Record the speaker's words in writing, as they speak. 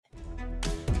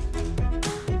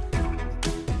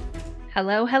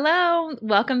Hello, hello.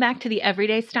 Welcome back to the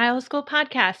Everyday Style School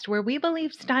podcast, where we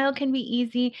believe style can be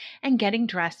easy and getting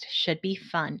dressed should be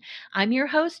fun. I'm your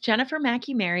host, Jennifer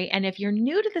Mackey Mary, and if you're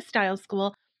new to the Style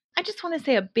School, I just want to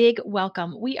say a big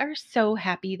welcome. We are so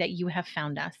happy that you have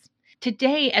found us.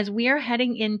 Today, as we are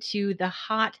heading into the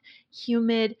hot,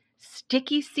 humid,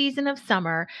 sticky season of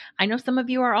summer, I know some of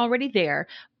you are already there,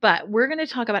 but we're going to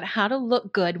talk about how to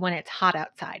look good when it's hot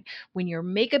outside, when your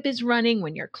makeup is running,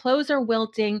 when your clothes are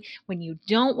wilting, when you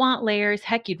don't want layers.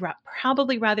 Heck, you'd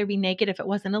probably rather be naked if it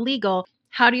wasn't illegal.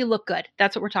 How do you look good?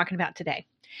 That's what we're talking about today.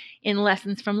 In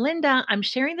Lessons from Linda, I'm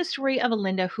sharing the story of a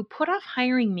Linda who put off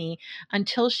hiring me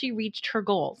until she reached her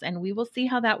goals, and we will see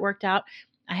how that worked out.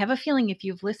 I have a feeling if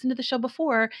you've listened to the show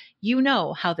before, you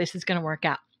know how this is going to work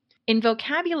out. In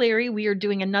vocabulary, we are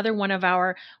doing another one of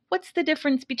our what's the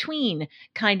difference between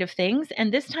kind of things.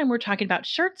 And this time we're talking about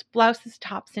shirts, blouses,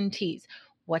 tops, and tees.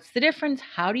 What's the difference?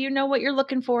 How do you know what you're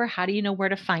looking for? How do you know where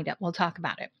to find it? We'll talk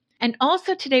about it. And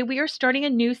also today we are starting a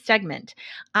new segment.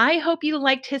 I hope you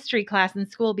liked history class in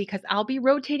school because I'll be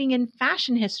rotating in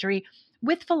fashion history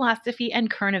with philosophy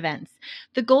and current events.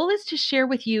 The goal is to share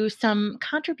with you some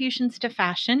contributions to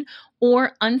fashion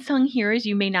or unsung heroes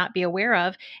you may not be aware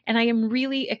of, and I am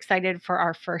really excited for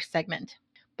our first segment.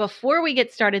 Before we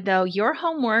get started though, your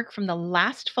homework from the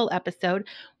last full episode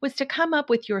was to come up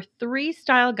with your 3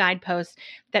 style guideposts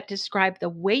that describe the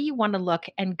way you want to look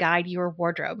and guide your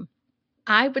wardrobe.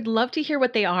 I would love to hear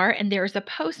what they are, and there's a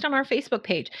post on our Facebook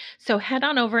page, so head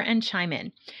on over and chime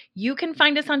in. You can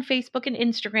find us on Facebook and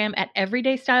Instagram at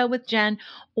Everyday Style with Jen,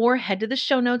 or head to the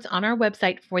show notes on our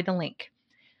website for the link.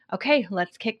 Okay,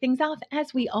 let's kick things off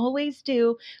as we always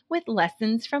do with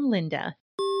Lessons from Linda.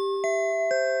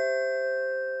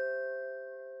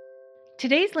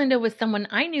 Today's Linda was someone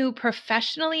I knew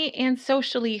professionally and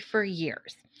socially for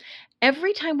years.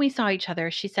 Every time we saw each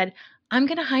other, she said, "I'm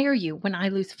going to hire you when I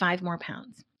lose 5 more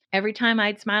pounds." Every time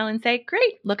I'd smile and say,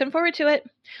 "Great, looking forward to it."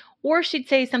 Or she'd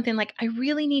say something like, "I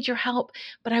really need your help,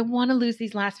 but I want to lose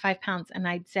these last 5 pounds." And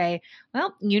I'd say,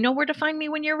 "Well, you know where to find me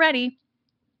when you're ready."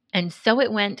 And so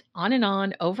it went on and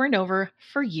on, over and over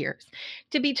for years.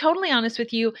 To be totally honest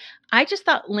with you, I just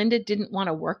thought Linda didn't want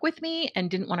to work with me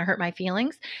and didn't want to hurt my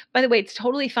feelings. By the way, it's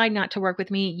totally fine not to work with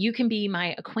me. You can be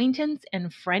my acquaintance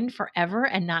and friend forever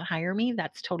and not hire me.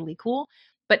 That's totally cool.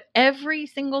 But every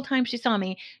single time she saw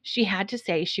me, she had to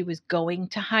say she was going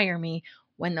to hire me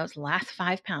when those last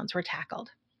 5 pounds were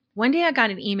tackled. One day I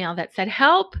got an email that said,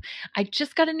 "Help, I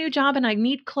just got a new job and I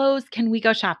need clothes. Can we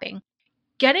go shopping?"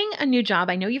 Getting a new job,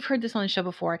 I know you've heard this on the show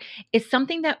before, is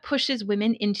something that pushes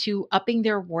women into upping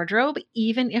their wardrobe,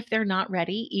 even if they're not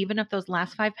ready, even if those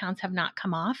last 5 pounds have not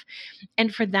come off.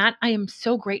 And for that, I am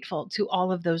so grateful to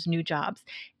all of those new jobs.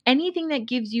 Anything that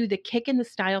gives you the kick in the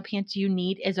style pants you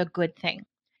need is a good thing.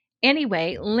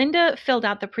 Anyway, Linda filled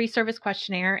out the pre-service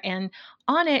questionnaire, and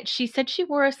on it, she said she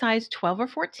wore a size 12 or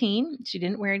 14. She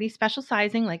didn't wear any special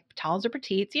sizing like talls or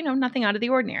petites, nothing out of the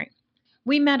ordinary.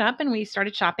 We met up and we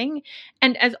started shopping.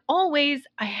 And as always,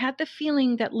 I had the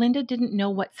feeling that Linda didn't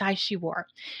know what size she wore.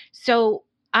 So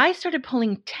I started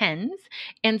pulling 10s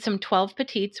and some 12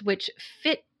 petites, which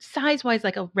fit size-wise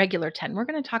like a regular 10. We're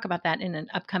going to talk about that in an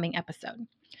upcoming episode.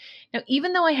 Now,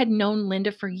 even though I had known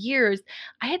Linda for years,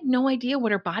 I had no idea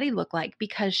what her body looked like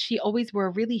because she always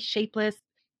wore really shapeless,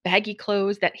 baggy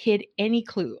clothes that hid any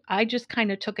clue. I just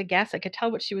kind of took a guess. I could tell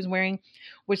what she was wearing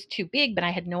was too big, but I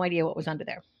had no idea what was under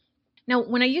there. Now,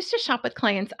 when I used to shop with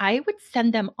clients, I would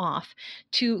send them off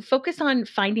to focus on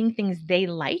finding things they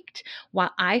liked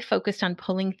while I focused on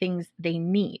pulling things they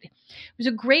need. It was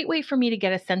a great way for me to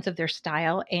get a sense of their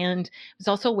style, and it was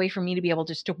also a way for me to be able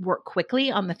just to work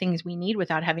quickly on the things we need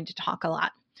without having to talk a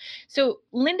lot. So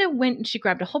Linda went and she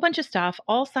grabbed a whole bunch of stuff,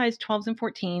 all size 12s and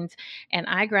 14s, and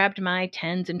I grabbed my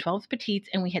 10s and 12s petites,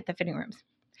 and we hit the fitting rooms.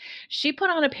 She put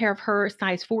on a pair of her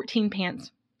size 14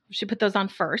 pants. She put those on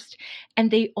first,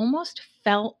 and they almost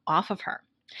fell off of her.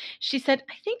 She said,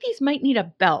 "I think these might need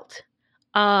a belt."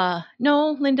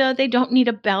 No, Linda, they don't need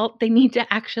a belt. They need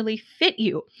to actually fit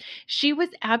you. She was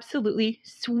absolutely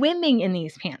swimming in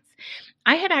these pants.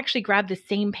 I had actually grabbed the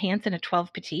same pants in a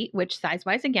 12 petite, which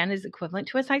size-wise, again, is equivalent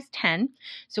to a size 10.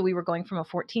 So we were going from a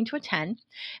 14 to a 10.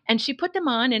 And she put them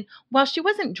on, and while she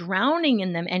wasn't drowning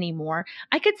in them anymore,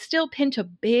 I could still pinch a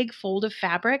big fold of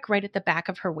fabric right at the back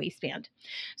of her waistband.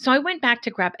 So I went back to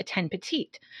grab a 10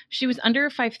 petite. She was under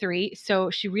 5'3",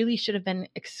 so she really should have been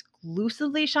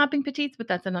exclusively shopping petites, but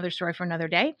that's another story for another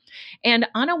day. And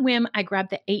on a whim, I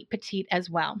grabbed the 8 petite as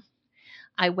well.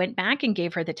 I went back and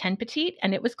gave her the 10 petite,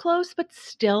 and it was close, but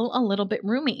still a little bit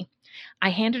roomy. I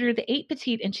handed her the 8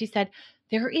 petite, and she said,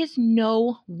 there is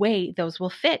no way those will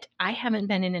fit. I haven't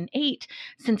been in an 8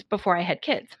 since before I had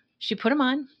kids. She put them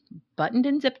on, buttoned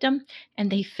and zipped them,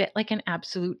 and they fit like an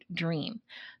absolute dream.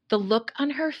 The look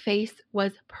on her face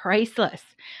was priceless.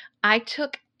 I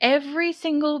took every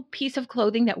single piece of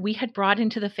clothing that we had brought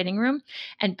into the fitting room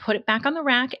and put it back on the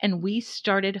rack, and we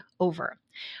started over.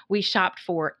 We shopped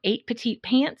for 8 petite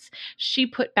pants. She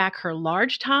put back her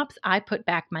large tops. I put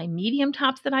back my medium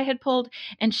tops that I had pulled,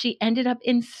 and she ended up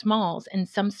in smalls and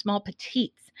some small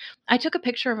petites. I took a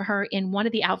picture of her in one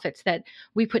of the outfits that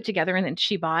we put together and then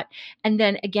she bought. And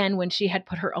then again, when she had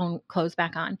put her own clothes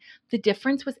back on, the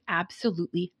difference was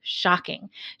absolutely shocking.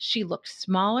 She looked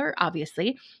smaller,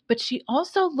 obviously, but she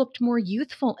also looked more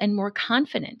youthful and more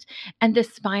confident. And the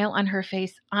smile on her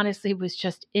face, honestly, was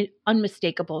just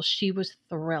unmistakable. She was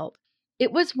thrilled.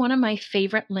 It was one of my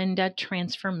favorite Linda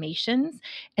transformations.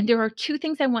 And there are 2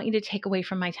 things I want you to take away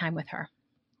from my time with her.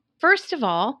 First of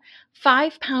all,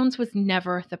 5 pounds was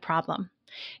never the problem.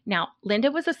 Now, Linda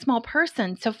was a small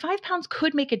person, so 5 pounds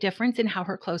could make a difference in how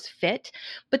her clothes fit,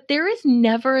 but there is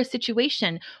never a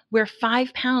situation where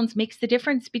 5 pounds makes the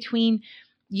difference between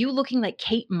you looking like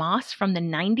Kate Moss from the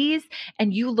 90s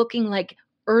and you looking like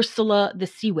Ursula the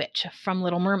Sea Witch from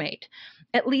Little Mermaid,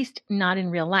 at least not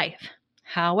in real life.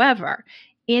 However,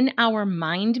 in our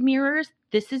mind mirrors,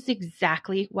 this is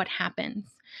exactly what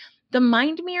happens. The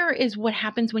mind mirror is what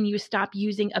happens when you stop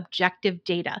using objective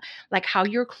data, like how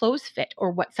your clothes fit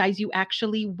or what size you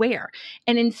actually wear,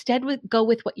 and instead go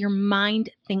with what your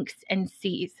mind thinks and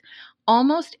sees.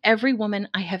 Almost every woman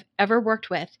I have ever worked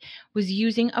with was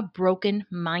using a broken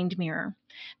mind mirror,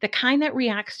 the kind that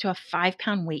reacts to a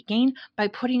 5-pound weight gain by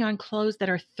putting on clothes that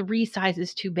are 3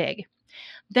 sizes too big.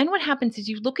 Then what happens is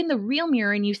you look in the real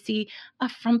mirror and you see a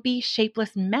frumpy,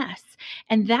 shapeless mess.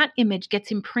 And that image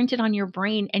gets imprinted on your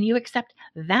brain and you accept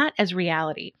that as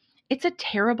reality. It's a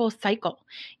terrible cycle.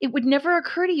 It would never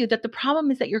occur to you that the problem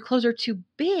is that your clothes are too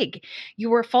big.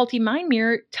 Your faulty mind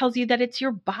mirror tells you that it's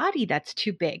your body that's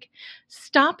too big.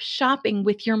 Stop shopping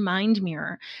with your mind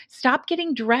mirror. Stop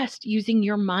getting dressed using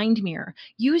your mind mirror.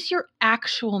 Use your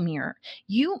actual mirror.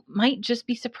 You might just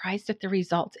be surprised at the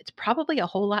results. It's probably a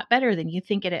whole lot better than you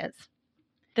think it is.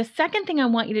 The second thing I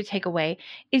want you to take away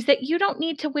is that you don't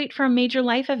need to wait for a major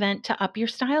life event to up your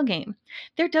style game.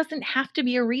 There doesn't have to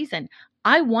be a reason.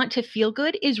 I want to feel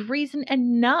good is reason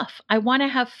enough. I want to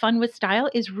have fun with style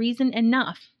is reason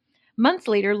enough. Months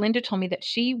later, Linda told me that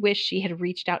she wished she had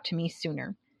reached out to me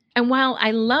sooner. And while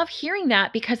I love hearing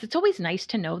that because it's always nice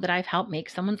to know that I've helped make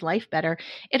someone's life better,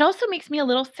 it also makes me a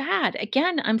little sad.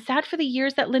 Again, I'm sad for the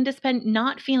years that Linda spent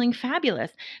not feeling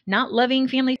fabulous, not loving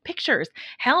family pictures,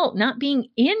 hell, not being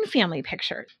in family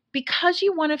pictures. Because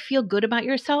you want to feel good about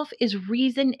yourself is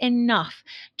reason enough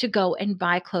to go and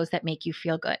buy clothes that make you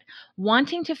feel good.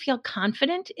 Wanting to feel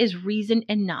confident is reason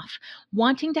enough.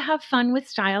 Wanting to have fun with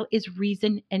style is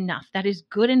reason enough. That is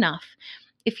good enough.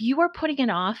 If you are putting it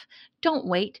off, don't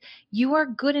wait. You are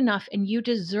good enough and you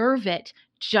deserve it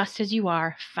just as you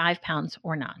are, 5 pounds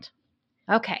or not.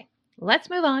 Okay, let's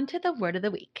move on to the word of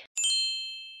the week.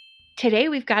 Today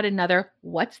we've got another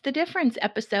What's the Difference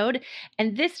episode,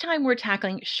 and this time we're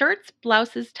tackling shirts,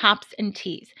 blouses, tops, and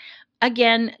tees.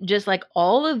 Again, just like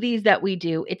all of these that we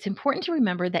do, it's important to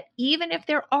remember that even if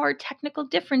there are technical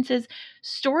differences,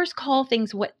 stores call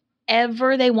things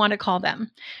whatever they want to call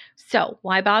them. So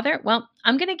why bother? Well,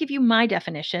 I'm going to give you my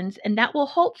definitions, and that will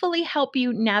hopefully help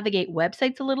you navigate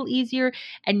websites a little easier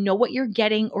and know what you're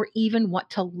getting or even what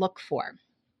to look for.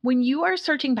 When you are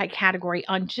searching by category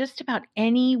on just about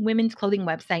any women's clothing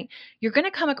website, you're going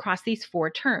to come across these 4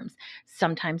 terms,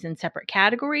 sometimes in separate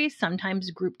categories,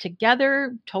 sometimes grouped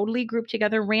together, totally grouped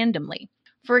together randomly.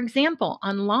 For example,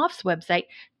 on Loft's website,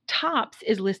 tops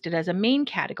is listed as a main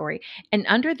category, and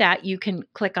under that you can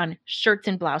click on shirts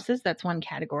and blouses, that's one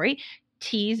category,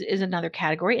 tees is another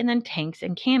category, and then tanks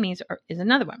and camis is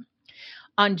another one.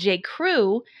 On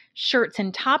J.Crew, shirts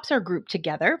and tops are grouped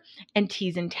together, and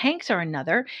tees and tanks are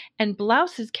another, and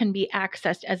blouses can be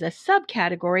accessed as a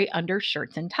subcategory under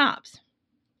shirts and tops.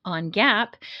 On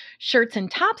Gap, shirts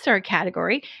and tops are a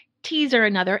category, tees are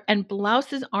another, and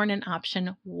blouses aren't an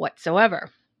option whatsoever.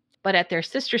 But at their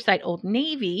sister site, Old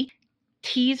Navy,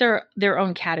 tees are their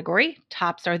own category,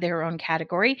 tops are their own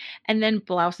category, and then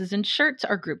blouses and shirts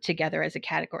are grouped together as a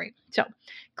category. So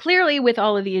clearly with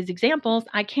all of these examples,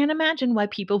 I can't imagine why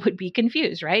people would be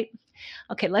confused, right?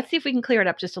 Okay, let's see if we can clear it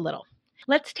up just a little.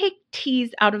 Let's take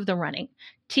tees out of the running.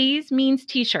 Tees means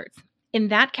t-shirts. In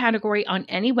that category on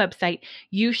any website,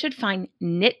 you should find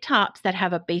knit tops that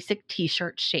have a basic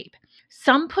t-shirt shape.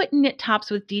 Some put knit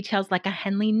tops with details like a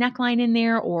Henley neckline in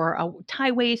there or a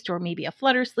tie waist or maybe a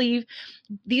flutter sleeve.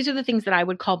 These are the things that I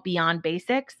would call beyond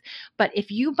basics. But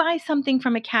if you buy something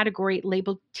from a category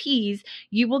labeled tees,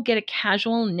 you will get a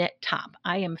casual knit top.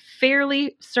 I am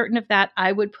fairly certain of that.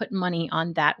 I would put money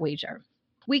on that wager.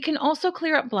 We can also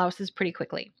clear up blouses pretty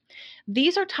quickly.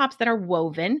 These are tops that are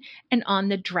woven and on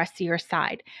the dressier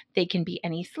side. They can be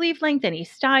any sleeve length, any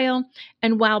style.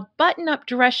 And while button-up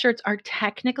dress shirts are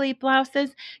technically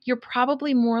blouses, you're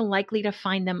probably more likely to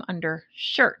find them under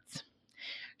shirts.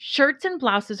 Shirts and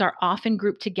blouses are often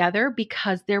grouped together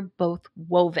because they're both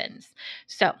wovens.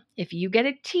 So if you get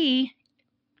a tee,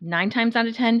 9 times out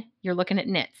of 10, you're looking at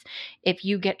knits. If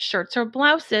you get shirts or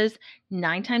blouses,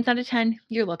 9 times out of 10,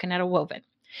 you're looking at a woven.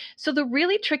 So the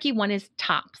really tricky one is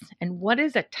tops. And what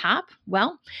is a top?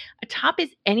 Well, a top is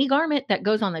any garment that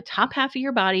goes on the top half of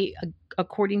your body,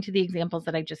 according to the examples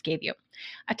that I just gave you.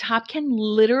 A top can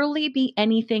literally be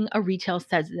anything a retail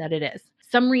says that it is.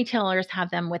 Some retailers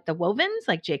have them with the wovens,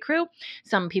 like J. Crew.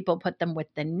 Some people put them with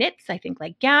the knits, I think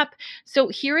like Gap. So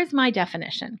here is my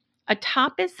definition. A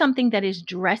top is something that is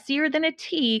dressier than a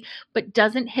tee, but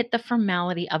doesn't hit the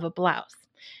formality of a blouse.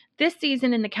 This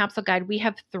season in the capsule guide, we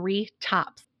have 3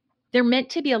 tops. They're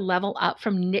meant to be a level up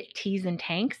from knit tees and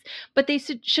tanks, but they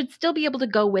should still be able to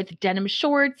go with denim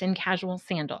shorts and casual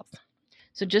sandals.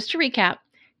 So just to recap,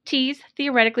 tees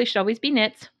theoretically should always be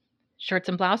knits, shirts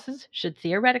and blouses should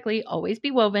theoretically always be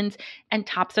wovens, and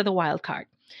tops are the wild card.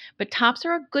 But tops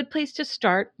are a good place to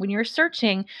start when you're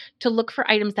searching to look for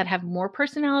items that have more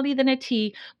personality than a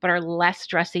tee, but are less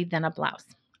dressy than a blouse.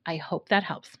 I hope that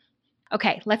helps.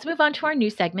 Okay, let's move on to our new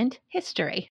segment,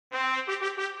 History.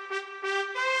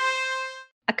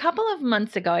 A couple of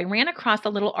months ago, I ran across a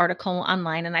little article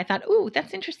online and I thought, ooh,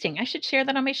 that's interesting. I should share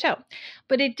that on my show.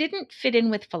 But it didn't fit in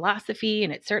with philosophy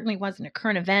and it certainly wasn't a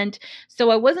current event.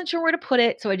 So I wasn't sure where to put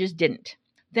it, so I just didn't.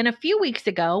 Then a few weeks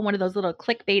ago, one of those little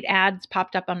clickbait ads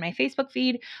popped up on my Facebook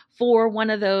feed for one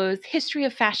of those history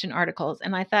of fashion articles.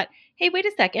 And I thought, hey, wait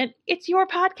a second, it's your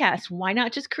podcast. Why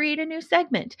not just create a new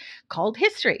segment called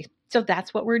History? So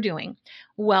that's what we're doing.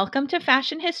 Welcome to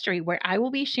Fashion History, where I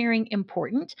will be sharing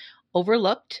important,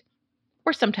 overlooked,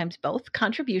 or sometimes both,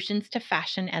 contributions to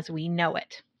fashion as we know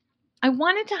it. I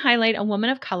wanted to highlight a woman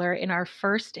of color in our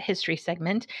first history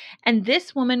segment, and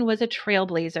this woman was a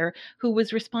trailblazer who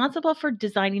was responsible for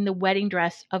designing the wedding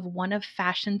dress of one of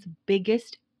fashion's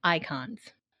biggest icons.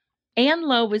 Anne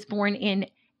Lowe was born in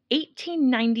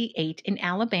 1898 in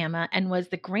Alabama and was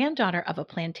the granddaughter of a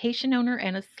plantation owner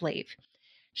and a slave.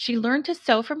 She learned to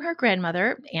sew from her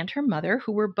grandmother and her mother,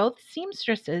 who were both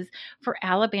seamstresses for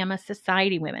Alabama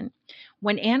society women.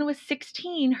 When Anne was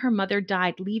 16, her mother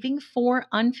died, leaving 4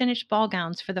 unfinished ball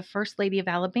gowns for the First Lady of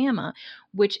Alabama,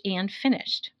 which Anne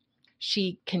finished.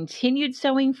 She continued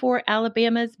sewing for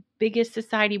Alabama's biggest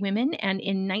society women, and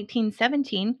in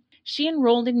 1917, she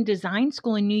enrolled in design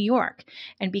school in New York.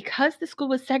 And because the school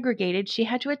was segregated, she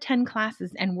had to attend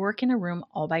classes and work in a room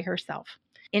all by herself.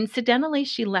 Incidentally,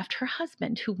 she left her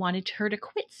husband, who wanted her to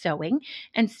quit sewing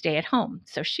and stay at home,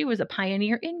 so she was a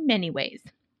pioneer in many ways.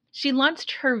 She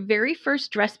launched her very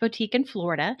first dress boutique in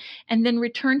Florida and then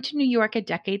returned to New York a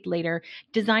decade later,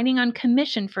 designing on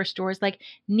commission for stores like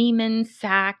Neiman,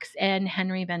 Saks, and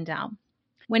Henry Bendel.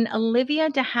 When Olivia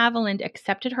de Havilland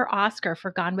accepted her Oscar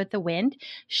for Gone with the Wind,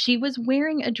 she was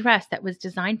wearing a dress that was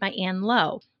designed by Anne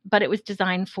Lowe, but it was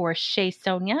designed for Chez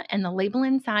Sonia, and the label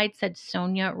inside said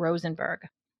Sonia Rosenberg.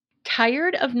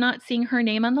 Tired of not seeing her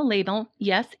name on the label,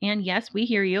 yes, and yes, we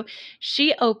hear you,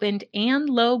 she opened Anne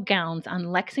Lowe Gowns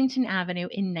on Lexington Avenue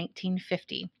in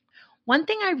 1950. One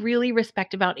thing I really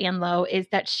respect about Anne Lowe is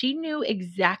that she knew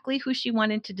exactly who she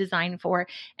wanted to design for,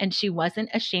 and she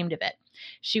wasn't ashamed of it.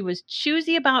 She was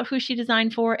choosy about who she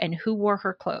designed for and who wore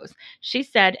her clothes. She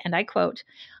said, and I quote,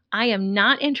 "I am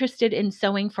not interested in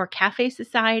sewing for Cafe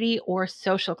Society or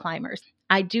social climbers.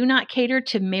 I do not cater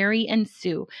to Mary and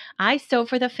Sue. I sew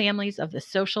for the families of the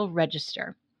social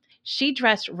register." She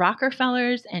dressed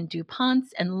Rockefellers and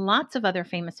DuPonts and lots of other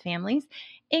famous families,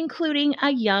 including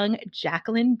a young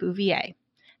Jacqueline Bouvier.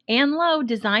 Anne Lowe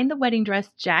designed the wedding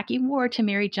dress Jackie wore to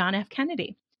marry John F.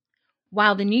 Kennedy.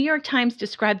 While the New York Times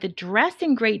described the dress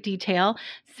in great detail,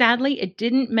 sadly, it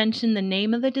didn't mention the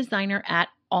name of the designer at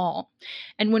all.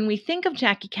 And when we think of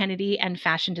Jackie Kennedy and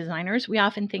fashion designers, we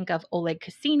often think of Oleg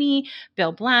Cassini,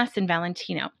 Bill Blass, and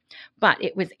Valentino. But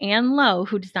it was Anne Lowe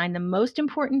who designed the most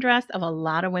important dress of a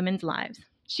lot of women's lives.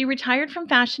 She retired from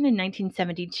fashion in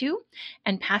 1972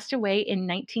 and passed away in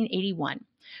 1981.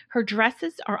 Her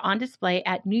dresses are on display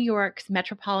at New York's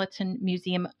Metropolitan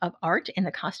Museum of Art in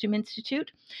the Costume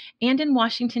Institute and in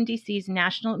Washington, D.C.'s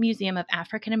National Museum of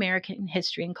African American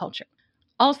History and Culture.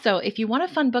 Also, if you want a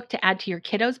fun book to add to your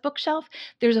kiddos' bookshelf,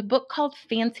 there's a book called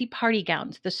Fancy Party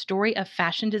Gowns, the story of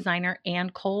fashion designer Anne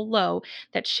Cole Lowe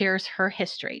that shares her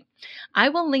history. I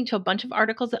will link to a bunch of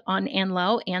articles on Anne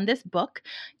Lowe and this book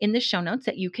in the show notes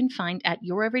that you can find at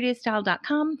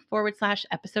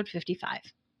youreverydaystyle.com/episode 55.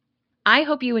 I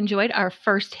hope you enjoyed our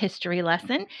first history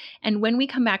lesson. And when we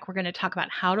come back, we're going to talk about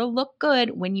how to look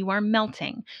good when you are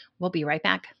melting. We'll be right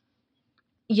back.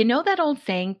 You know that old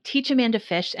saying, teach a man to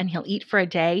fish and he'll eat for a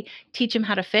day, teach him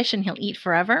how to fish and he'll eat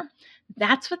forever?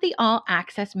 That's what the All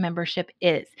Access membership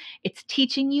is. It's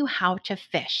teaching you how to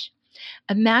fish.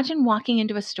 Imagine walking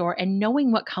into a store and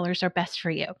knowing what colors are best for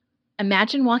you.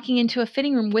 Imagine walking into a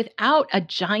fitting room without a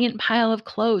giant pile of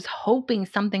clothes, hoping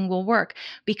something will work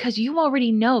because you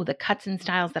already know the cuts and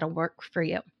styles that'll work for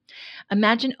you.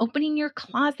 Imagine opening your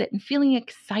closet and feeling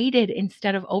excited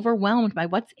instead of overwhelmed by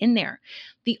what's in there.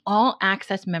 The All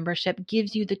Access membership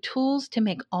gives you the tools to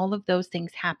make all of those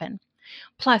things happen.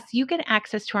 Plus, you get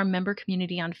access to our member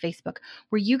community on Facebook,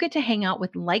 where you get to hang out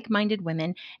with like-minded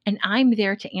women, and I'm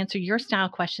there to answer your style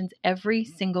questions every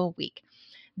single week.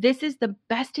 This is the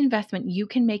best investment you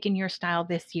can make in your style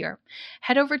this year.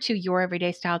 Head over to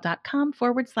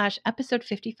youreverydaystyle.com/episode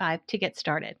 55 to get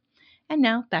started. And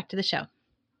now back to the show.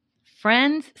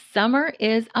 Friends, summer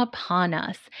is upon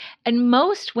us, and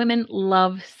most women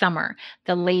love summer.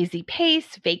 The lazy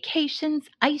pace, vacations,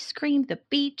 ice cream, the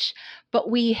beach, but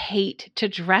we hate to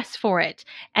dress for it,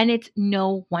 and it's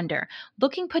no wonder.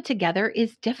 Looking put together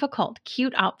is difficult.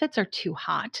 Cute outfits are too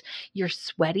hot. You're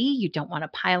sweaty, you don't want to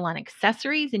pile on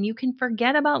accessories, and you can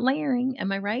forget about layering,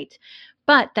 am I right?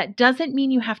 But that doesn't mean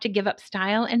you have to give up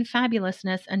style and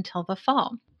fabulousness until the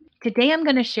fall. Today, I'm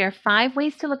going to share 5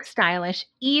 ways to look stylish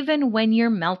even when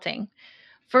you're melting.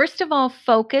 First of all,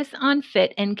 focus on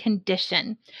fit and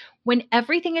condition. When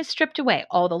everything is stripped away,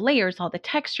 all the layers, all the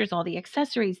textures, all the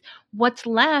accessories, what's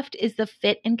left is the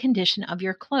fit and condition of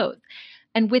your clothes.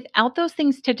 And without those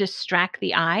things to distract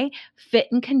the eye, fit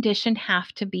and condition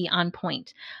have to be on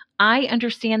point. I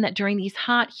understand that during these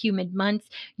hot, humid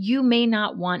months, you may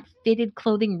not want fitted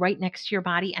clothing right next to your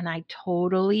body, and I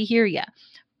totally hear you.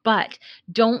 But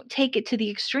don't take it to the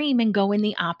extreme and go in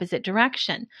the opposite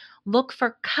direction. Look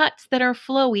for cuts that are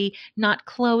flowy, not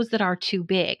clothes that are too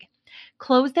big.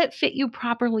 Clothes that fit you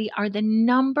properly are the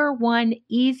number one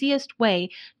easiest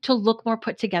way to look more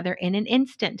put together in an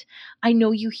instant. I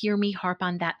know you hear me harp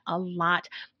on that a lot,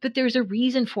 but there's a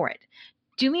reason for it.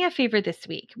 Do me a favor this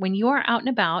week. When you are out and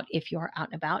about, if you're out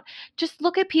and about, just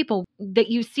look at people that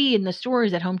you see in the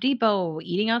stores at Home Depot,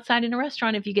 eating outside in a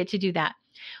restaurant if you get to do that.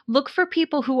 Look for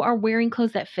people who are wearing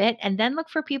clothes that fit, and then look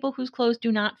for people whose clothes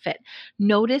do not fit.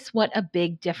 Notice what a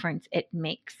big difference it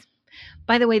makes.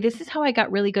 By the way, this is how I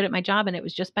got really good at my job, and it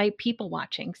was just by people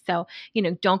watching. So,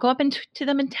 don't go up to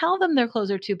them and tell them their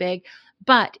clothes are too big,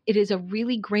 but it is a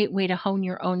really great way to hone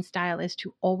your own style, is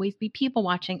to always be people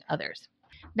watching others.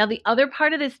 Now, the other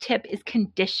part of this tip is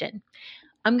condition.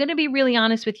 I'm going to be really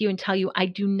honest with you and tell you I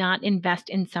do not invest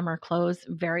in summer clothes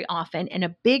very often. And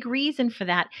a big reason for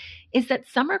that is that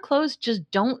summer clothes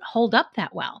just don't hold up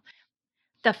that well.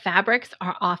 The fabrics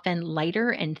are often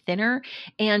lighter and thinner,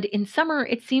 and in summer,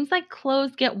 it seems like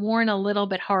clothes get worn a little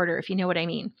bit harder, if you know what I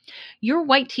mean. Your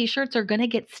white t-shirts are going to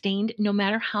get stained no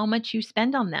matter how much you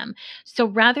spend on them. So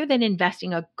rather than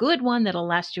investing a good one that'll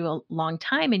last you a long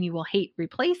time and you will hate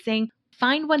replacing,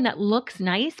 find one that looks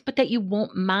nice, but that you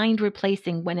won't mind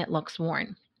replacing when it looks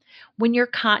worn. When your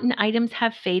cotton items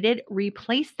have faded,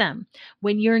 replace them.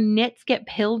 When your knits get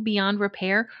pilled beyond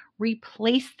repair,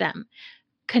 replace them.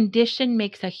 Condition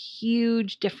makes a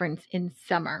huge difference in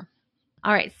summer.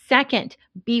 All right, second,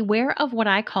 beware of what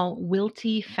I call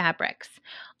wilty fabrics.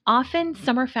 Often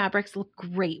summer fabrics look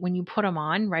great when you put them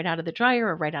on right out of the dryer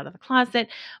or right out of the closet,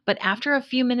 but after a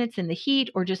few minutes in the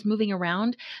heat or just moving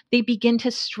around, they begin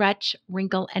to stretch,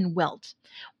 wrinkle, and wilt.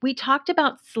 We talked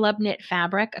about slub knit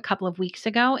fabric a couple of weeks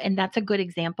ago, and that's a good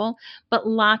example, but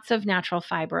lots of natural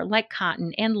fiber like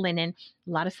cotton and linen,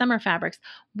 a lot of summer fabrics,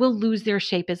 will lose their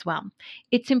shape as well.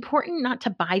 It's important not to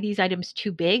buy these items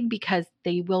too big because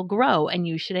they will grow, and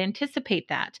you should anticipate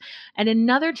that. And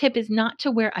another tip is not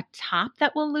to wear a top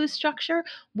that will lose structure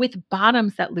with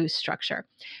bottoms that lose structure.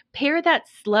 Pair that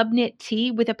slub knit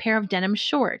tee with a pair of denim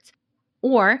shorts,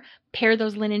 or pair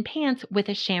those linen pants with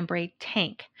a chambray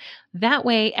tank. That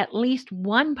way, at least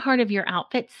one part of your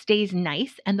outfit stays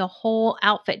nice and the whole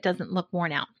outfit doesn't look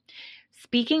worn out.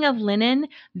 Speaking of linen,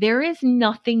 there is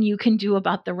nothing you can do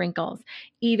about the wrinkles.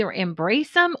 Either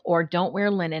embrace them or don't wear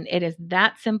linen. It is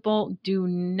that simple. Do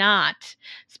not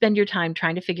spend your time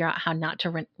trying to figure out how not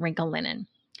to wrinkle linen.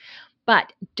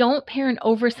 But don't pair an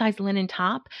oversized linen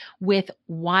top with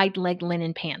wide leg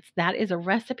linen pants. That is a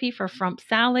recipe for frump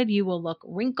salad. You will look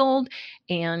wrinkled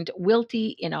and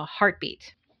wilty in a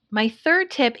heartbeat. My third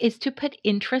tip is to put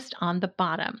interest on the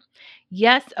bottom.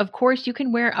 Yes, of course, you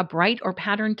can wear a bright or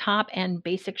patterned top and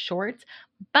basic shorts,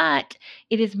 but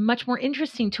it is much more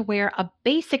interesting to wear a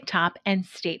basic top and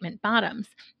statement bottoms.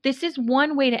 This is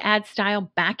one way to add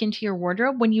style back into your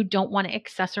wardrobe when you don't want to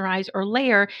accessorize or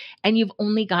layer and you've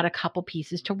only got a couple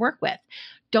pieces to work with.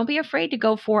 Don't be afraid to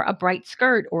go for a bright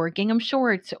skirt or gingham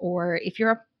shorts, or if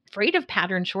you're afraid of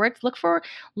pattern shorts, look for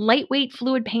lightweight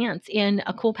fluid pants in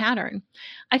a cool pattern.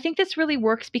 I think this really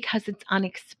works because it's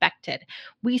unexpected.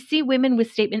 We see women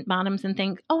with statement bottoms and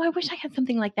think, oh, I wish I had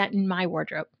something like that in my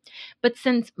wardrobe. But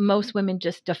since most women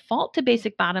just default to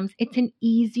basic bottoms, it's an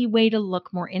easy way to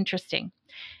look more interesting.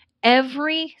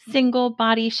 Every single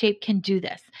body shape can do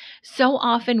this. So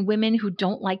often, women who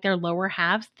don't like their lower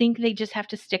halves think they just have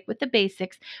to stick with the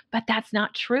basics, but that's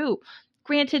not true.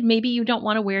 Granted, maybe you don't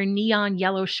want to wear neon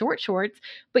yellow short shorts,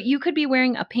 but you could be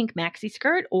wearing a pink maxi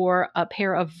skirt or a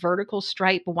pair of vertical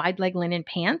stripe wide leg linen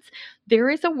pants.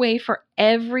 There is a way for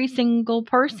every single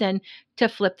person to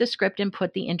flip the script and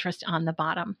put the interest on the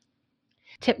bottom.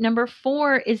 Tip number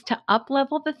 4 is to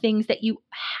up-level the things that you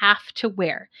have to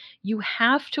wear. You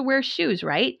have to wear shoes,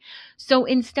 right? So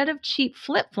instead of cheap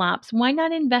flip-flops, why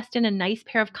not invest in a nice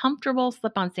pair of comfortable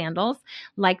slip-on sandals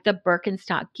like the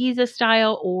Birkenstock Giza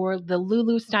style or the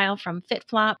Lulu style from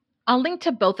FitFlop? I'll link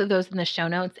to both of those in the show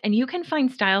notes, and you can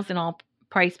find styles in all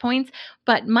price points.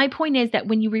 But my point is that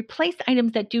when you replace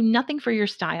items that do nothing for your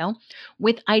style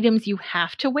with items you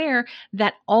have to wear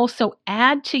that also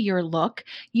add to your look,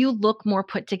 you look more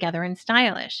put together and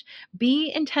stylish.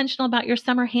 Be intentional about your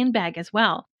summer handbag as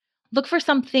well. Look for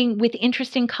something with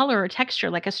interesting color or texture,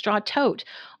 like a straw tote.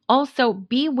 Also,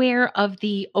 beware of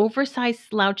the oversized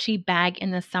slouchy bag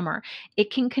in the summer.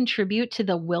 It can contribute to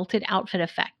the wilted outfit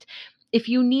effect. If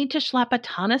you need to schlep a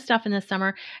ton of stuff in the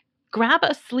summer, grab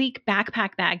a sleek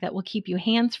backpack bag that will keep you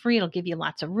hands-free. It'll give you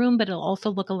lots of room, but it'll also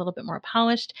look a little bit more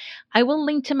polished. I will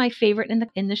link to my favorite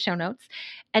in the show notes.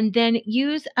 And then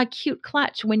use a cute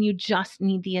clutch when you just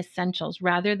need the essentials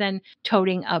rather than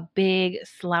toting a big,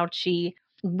 slouchy,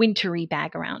 wintry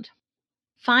bag around.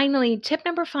 Finally, tip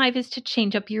number 5 is to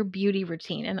change up your beauty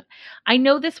routine. And I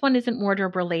know this one isn't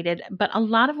wardrobe related, but a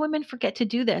lot of women forget to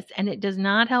do this, and it does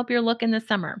not help your look in the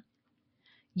summer.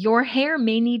 Your hair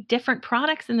may need different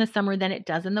products in the summer than it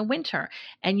does in the winter,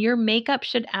 and your makeup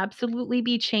should absolutely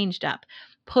be changed up.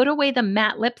 Put away the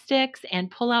matte lipsticks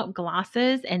and pull out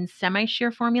glosses and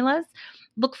semi-sheer formulas.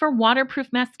 Look for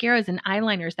waterproof mascaras and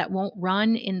eyeliners that won't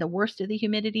run in the worst of the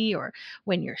humidity or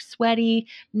when you're sweaty.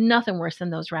 Nothing worse than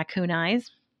those raccoon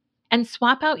eyes. And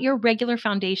swap out your regular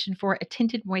foundation for a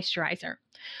tinted moisturizer.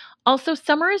 Also,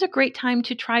 summer is a great time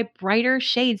to try brighter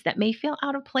shades that may feel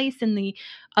out of place in the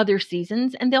other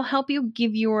seasons, and they'll help you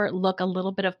give your look a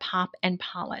little bit of pop and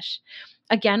polish.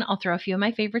 Again, I'll throw a few of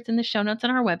my favorites in the show notes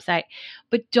on our website,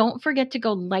 but don't forget to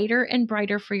go lighter and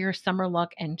brighter for your summer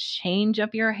look and change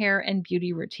up your hair and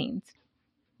beauty routines.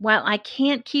 While I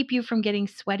can't keep you from getting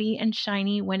sweaty and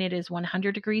shiny when it is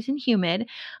 100 degrees and humid,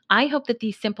 I hope that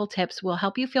these simple tips will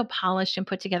help you feel polished and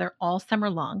put together all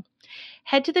summer long.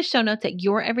 Head to the show notes at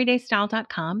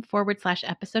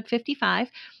youreverydaystyle.com/episode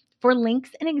 55 for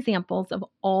links and examples of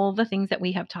all the things that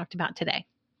we have talked about today.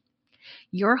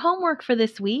 Your homework for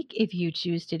this week, if you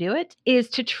choose to do it, is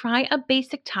to try a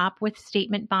basic top with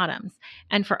statement bottoms.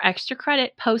 And for extra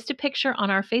credit, post a picture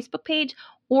on our Facebook page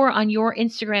or on your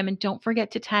Instagram. And don't forget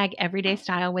to tag Everyday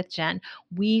Style with Jen.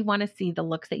 We want to see the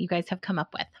looks that you guys have come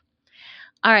up with.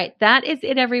 All right, that is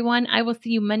it, everyone. I will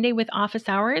see you Monday with Office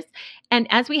Hours. And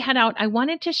as we head out, I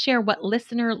wanted to share what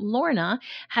listener Lorna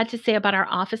had to say about our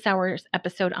Office Hours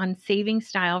episode on saving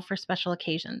style for special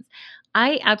occasions.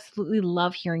 I absolutely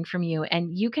love hearing from you,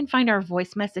 and you can find our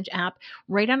voice message app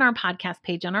right on our podcast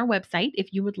page on our website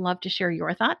if you would love to share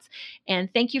your thoughts.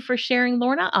 And thank you for sharing,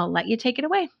 Lorna. I'll let you take it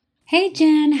away. Hey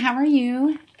Jen, how are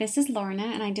you? This is Lorna,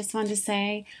 and I just wanted to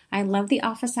say I love the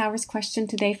office hours question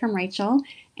today from Rachel,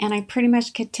 and I pretty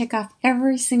much could tick off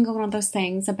every single one of those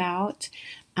things about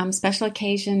special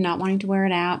occasion, not wanting to wear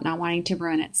it out, not wanting to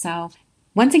ruin it. So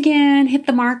once again, hit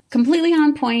the mark, completely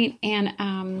on point,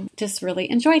 and just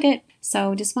really enjoyed it.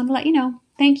 So just wanted to let you know.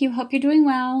 Thank you. Hope you're doing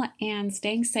well and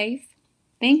staying safe.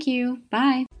 Thank you.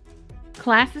 Bye.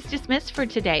 Class is dismissed for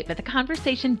today, but the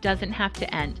conversation doesn't have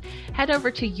to end. Head over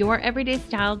to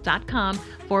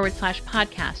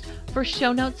youreverydaystyle.com/podcast for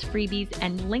show notes, freebies,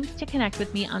 and links to connect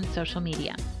with me on social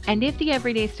media. And if the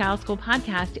Everyday Style School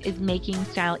podcast is making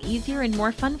style easier and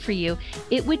more fun for you,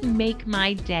 it would make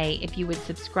my day if you would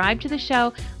subscribe to the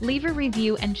show, leave a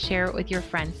review, and share it with your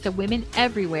friends so women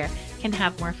everywhere can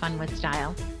have more fun with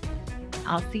style.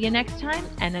 I'll see you next time,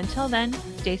 and until then,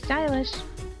 stay stylish.